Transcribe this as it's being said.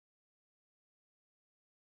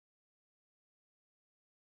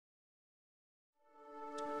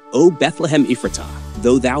O Bethlehem Ephratah,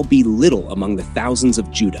 though thou be little among the thousands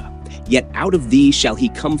of Judah, yet out of thee shall he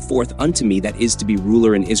come forth unto me that is to be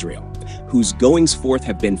ruler in Israel, whose goings forth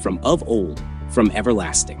have been from of old, from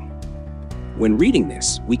everlasting. When reading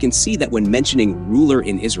this, we can see that when mentioning ruler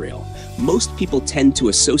in Israel, most people tend to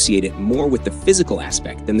associate it more with the physical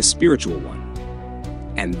aspect than the spiritual one.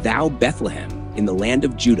 And thou, Bethlehem, in the land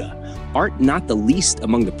of Judah, art not the least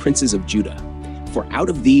among the princes of Judah, for out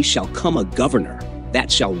of thee shall come a governor,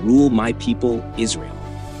 that shall rule my people Israel.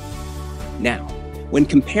 Now, when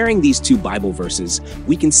comparing these two Bible verses,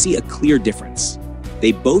 we can see a clear difference.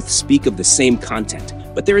 They both speak of the same content,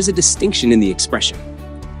 but there is a distinction in the expression.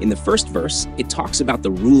 In the first verse, it talks about the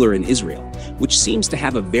ruler in Israel, which seems to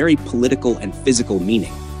have a very political and physical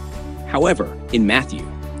meaning. However, in Matthew,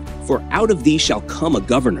 for out of thee shall come a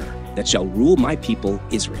governor that shall rule my people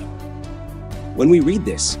Israel. When we read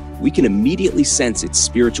this, we can immediately sense its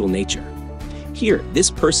spiritual nature. Here, this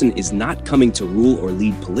person is not coming to rule or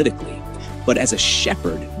lead politically, but as a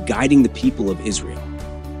shepherd guiding the people of Israel.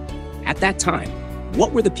 At that time,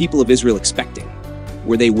 what were the people of Israel expecting?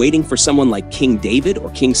 Were they waiting for someone like King David or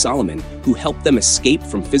King Solomon who helped them escape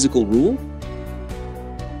from physical rule?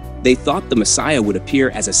 They thought the Messiah would appear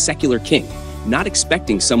as a secular king, not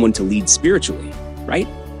expecting someone to lead spiritually, right?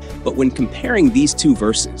 But when comparing these two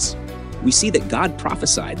verses, we see that God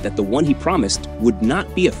prophesied that the one he promised would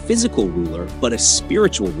not be a physical ruler, but a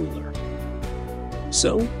spiritual ruler.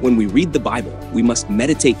 So, when we read the Bible, we must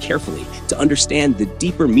meditate carefully to understand the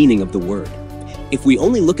deeper meaning of the word. If we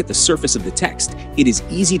only look at the surface of the text, it is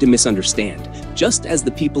easy to misunderstand, just as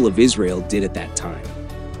the people of Israel did at that time.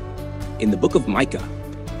 In the book of Micah,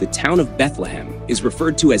 the town of Bethlehem is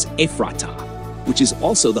referred to as Ephratah, which is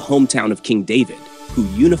also the hometown of King David, who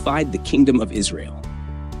unified the kingdom of Israel.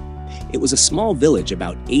 It was a small village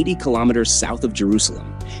about 80 kilometers south of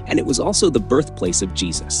Jerusalem, and it was also the birthplace of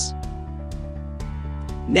Jesus.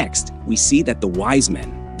 Next, we see that the wise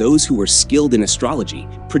men, those who were skilled in astrology,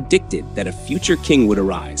 predicted that a future king would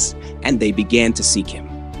arise, and they began to seek him.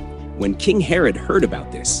 When King Herod heard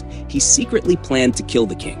about this, he secretly planned to kill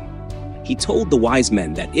the king. He told the wise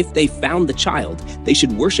men that if they found the child, they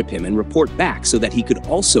should worship him and report back so that he could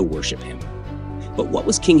also worship him. But what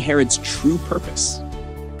was King Herod's true purpose?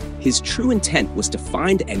 His true intent was to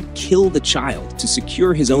find and kill the child to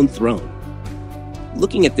secure his own throne.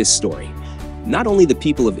 Looking at this story, not only the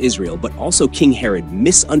people of Israel, but also King Herod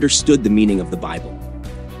misunderstood the meaning of the Bible.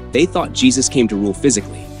 They thought Jesus came to rule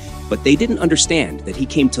physically, but they didn't understand that he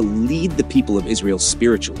came to lead the people of Israel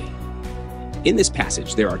spiritually. In this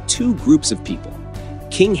passage, there are two groups of people,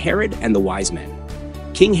 King Herod and the wise men.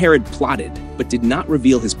 King Herod plotted, but did not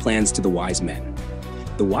reveal his plans to the wise men.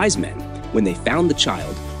 The wise men, when they found the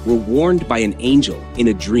child, were warned by an angel in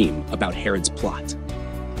a dream about Herod's plot.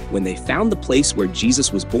 When they found the place where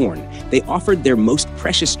Jesus was born, they offered their most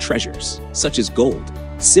precious treasures, such as gold,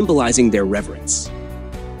 symbolizing their reverence.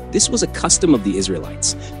 This was a custom of the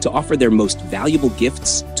Israelites, to offer their most valuable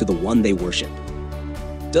gifts to the one they worship.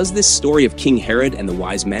 Does this story of King Herod and the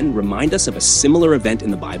wise men remind us of a similar event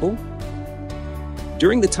in the Bible?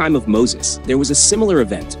 During the time of Moses, there was a similar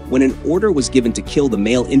event when an order was given to kill the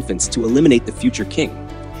male infants to eliminate the future king.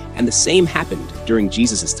 And the same happened during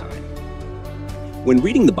Jesus' time. When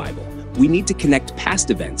reading the Bible, we need to connect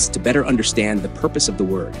past events to better understand the purpose of the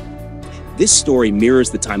word. This story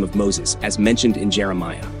mirrors the time of Moses, as mentioned in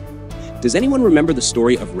Jeremiah. Does anyone remember the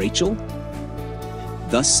story of Rachel?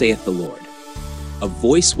 Thus saith the Lord, a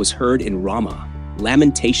voice was heard in Ramah,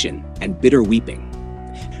 lamentation and bitter weeping.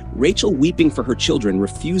 Rachel, weeping for her children,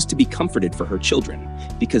 refused to be comforted for her children,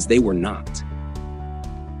 because they were not.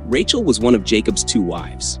 Rachel was one of Jacob's two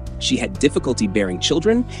wives. She had difficulty bearing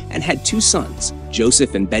children and had two sons,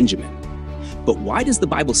 Joseph and Benjamin. But why does the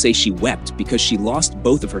Bible say she wept because she lost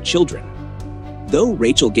both of her children? Though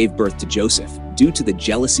Rachel gave birth to Joseph, due to the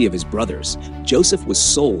jealousy of his brothers, Joseph was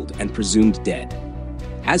sold and presumed dead.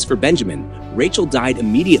 As for Benjamin, Rachel died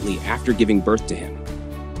immediately after giving birth to him.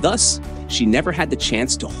 Thus, she never had the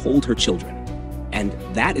chance to hold her children. And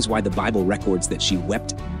that is why the Bible records that she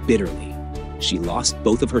wept bitterly. She lost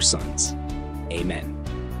both of her sons. Amen.